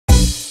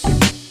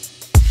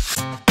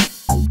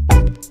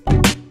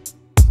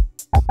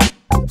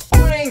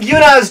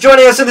Yuna is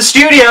joining us in the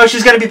studio.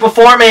 She's going to be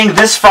performing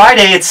this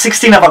Friday. It's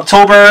 16th of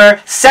October,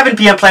 7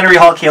 p.m. Plenary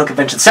Hall, KL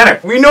Convention Center.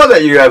 We know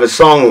that you have a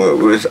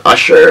song with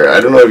Usher.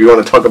 I don't know if you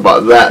want to talk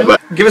about that, but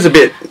give us a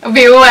bit. A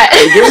bit what?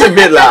 Give us a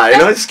bit, lah. You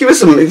know, just give us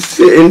some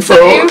info.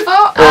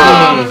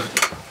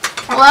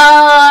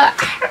 Well,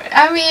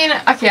 I mean,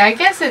 okay, I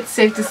guess it's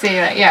safe to say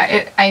that,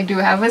 yeah, I do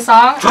have a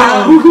song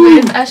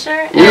with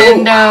Usher.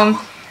 And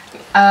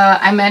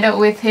I met up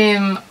with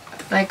him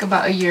like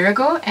about a year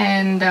ago,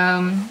 and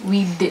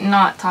we did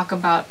not talk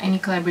about any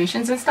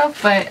collaborations and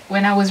stuff, but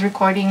when I was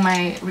recording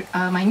my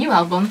my new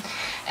album,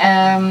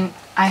 I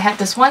had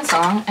this one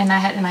song and I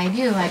had an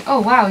idea like, oh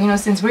wow, you know,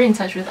 since we're in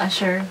touch with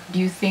Usher, do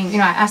you think, you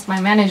know, I asked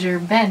my manager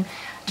Ben,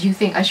 do you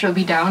think Usher will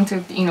be down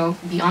to, you know,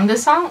 be on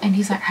this song? And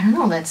he's like, I don't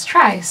know, let's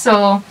try.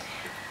 So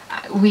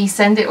we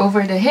sent it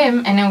over to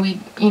him, and then we,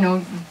 you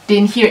know,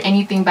 didn't hear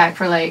anything back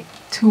for like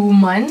 2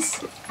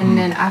 months. And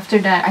then after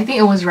that, I think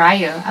it was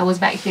Raya. I was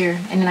back here,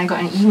 and then I got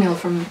an email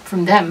from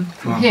him,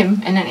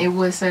 and then it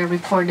was a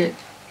recorded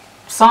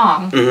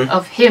song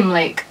of him,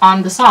 like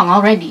on the song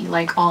already,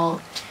 like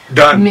all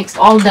done, mixed,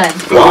 all done.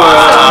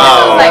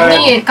 Wow! So, like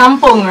me in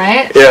kampong,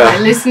 right? Yeah.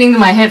 Like, listening to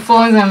my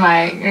headphones and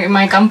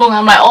my kampong,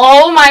 I'm like,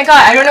 oh my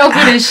god, I don't know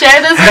who to share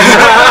this with.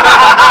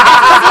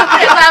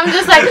 I'm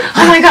just like,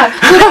 oh my god,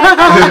 who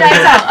did I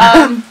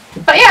tell?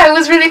 But yeah, it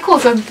was really cool.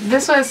 So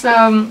this was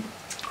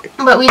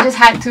but we just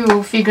had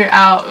to figure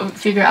out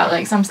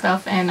like some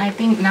stuff, and I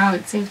think now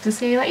it's safe to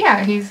say like,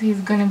 yeah, he's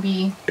gonna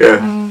be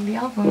on the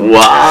album.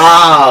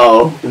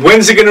 Wow!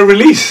 When's it gonna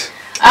release?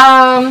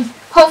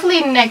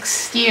 Hopefully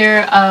next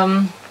year,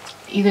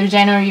 either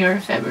January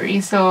or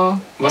February. So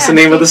what's the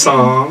name of the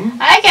song?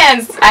 I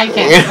can't.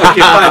 Okay,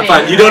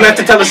 fine. You don't have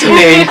to tell us the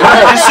name.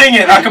 Just sing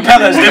it.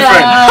 Acapella is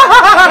different.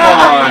 Come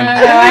on.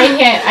 No,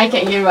 I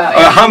can't give out.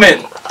 Hum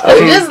it.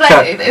 Just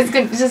like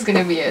it's just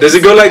gonna be it. Does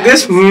it go like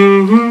this?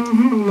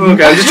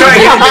 Okay, I'm just trying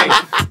to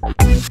get